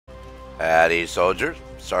Howdy, soldiers.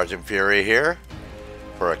 Sergeant Fury here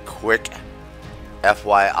for a quick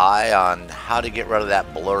FYI on how to get rid of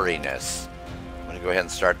that blurriness. I'm going to go ahead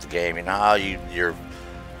and start the game. You know how your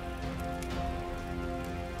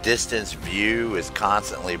distance view is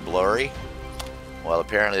constantly blurry? Well,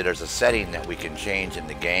 apparently there's a setting that we can change in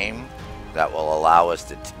the game that will allow us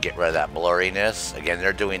to get rid of that blurriness. Again,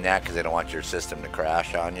 they're doing that because they don't want your system to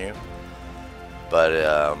crash on you. But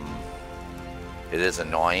it is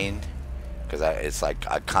annoying because it's like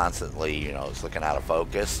I constantly, it's looking out of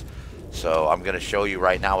focus. So I'm going to show you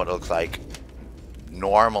right now what it looks like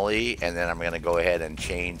normally, and then I'm going to go ahead and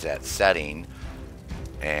change that setting,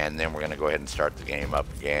 and then we're going to go ahead and start the game up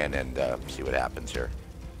again and see what happens here.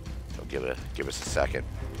 So give us a second.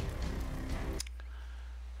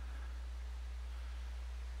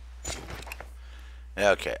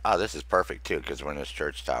 Okay, this is perfect too because we're in this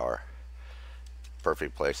church tower.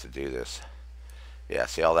 Perfect place to do this. Yeah,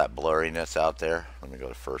 see all that blurriness out there? Let me go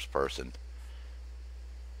to first person.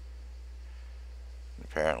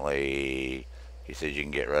 Apparently, he says you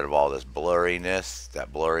can get rid of all this blurriness,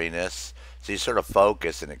 So you sort of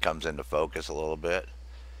focus and it comes into focus a little bit.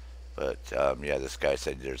 But yeah, this guy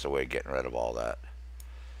said there's a way of getting rid of all that.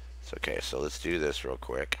 It's okay, so let's do this real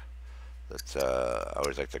quick. I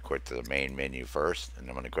always like to quit to the main menu first, and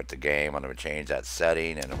I'm going to quit the game. I'm going to change that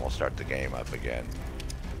setting, and then we'll start the game up again.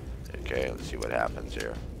 Okay, let's see what happens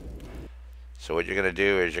here. So what you're going to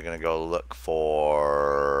do is you're going to go look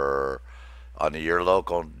for, on your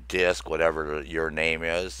local disk, whatever your name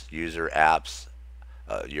is, user apps,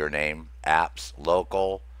 your name, apps,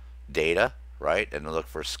 local, data, right? And look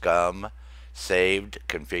for SCUM, saved,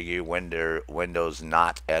 configure,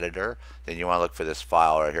 WindowsNoEditor. Then you want to look for this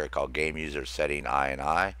file right here called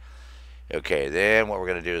GameUserSetting.ini. Okay, then what we're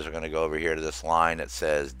going to do is we're going to go over here to this line that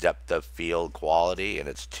says depth-of-field-quality, and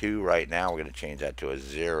it's 2 right now. We're going to change that to a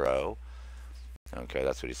 0. Okay,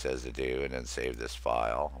 that's what he says to do, and then save this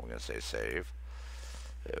file. We're going to say save.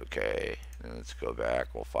 Okay, and let's go back.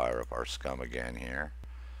 We'll fire up our SCUM again here,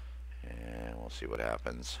 and we'll see what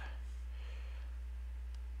happens.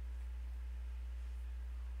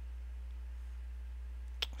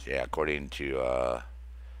 So yeah, according to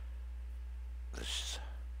this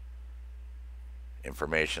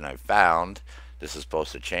information I found, this is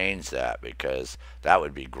supposed to change that, because that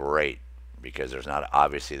would be great, because there's not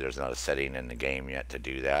a setting in the game yet to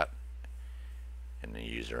do that in the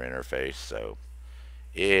user interface. So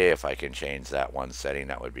if I can change that one setting,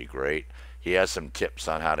 that would be great. He has some tips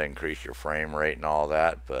on how to increase your frame rate and all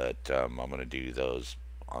that, but I'm going to do those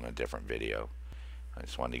on a different video. I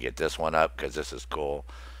just wanted to get this one up because this is cool.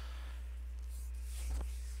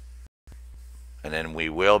 And then we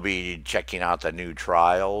will be checking out the new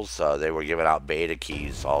trials. They were giving out beta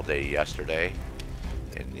keys all day yesterday.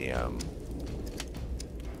 In the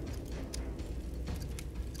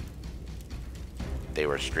they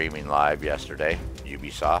were streaming live yesterday,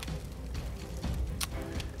 Ubisoft.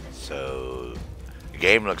 So the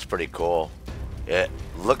game looks pretty cool. It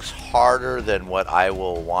looks harder than what I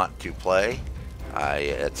will want to play.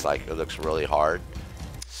 It's like it looks really hard.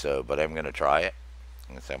 So, but I'm gonna try it.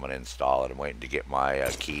 I'm going to install it. I'm waiting to get my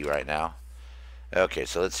key right now. Okay,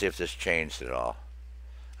 so let's see if this changed at all.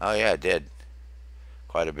 Oh yeah, it did.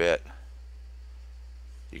 Quite a bit.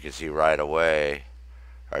 You can see right away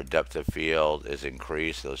our depth of field is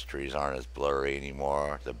increased. Those trees aren't as blurry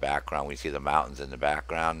anymore. The background, we see the mountains in the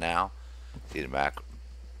background now. See the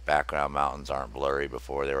background mountains aren't blurry.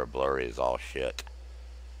 Before they were blurry as all shit.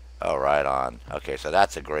 Oh, right on. Okay, so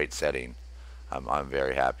that's a great setting. I'm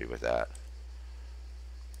very happy with that.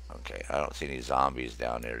 Okay, I don't see any zombies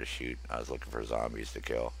down there to shoot. I was looking for zombies to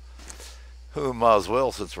kill. Who might as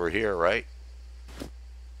well, since we're here, right?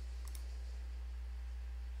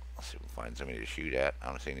 Let's see if we can find somebody to shoot at. I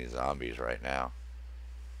don't see any zombies right now.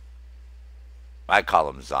 I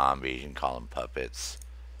call them zombies. You can call them puppets,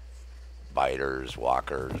 biters,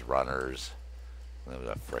 walkers, runners. Whatever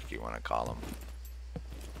the frick you want to call them.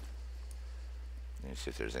 Let me see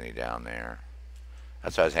if there's any down there.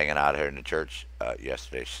 That's why I was hanging out here in the church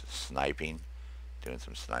yesterday, sniping, doing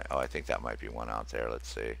some snipe. Oh, I think that might be one out there.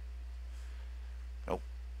 Let's see. Nope.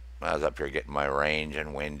 I was up here getting my range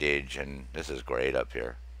and windage, and this is great up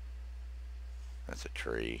here. That's a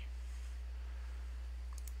tree.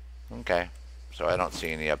 Okay, so I don't see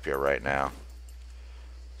any up here right now.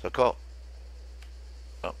 So cool.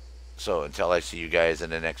 Oh, so until I see you guys in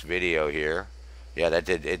the next video here, yeah,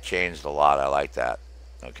 it changed a lot. I like that.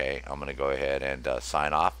 Okay, I'm going to go ahead and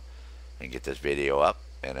sign off and get this video up.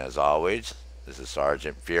 And as always, this is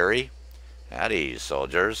Sergeant Fury. At ease,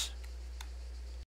 soldiers.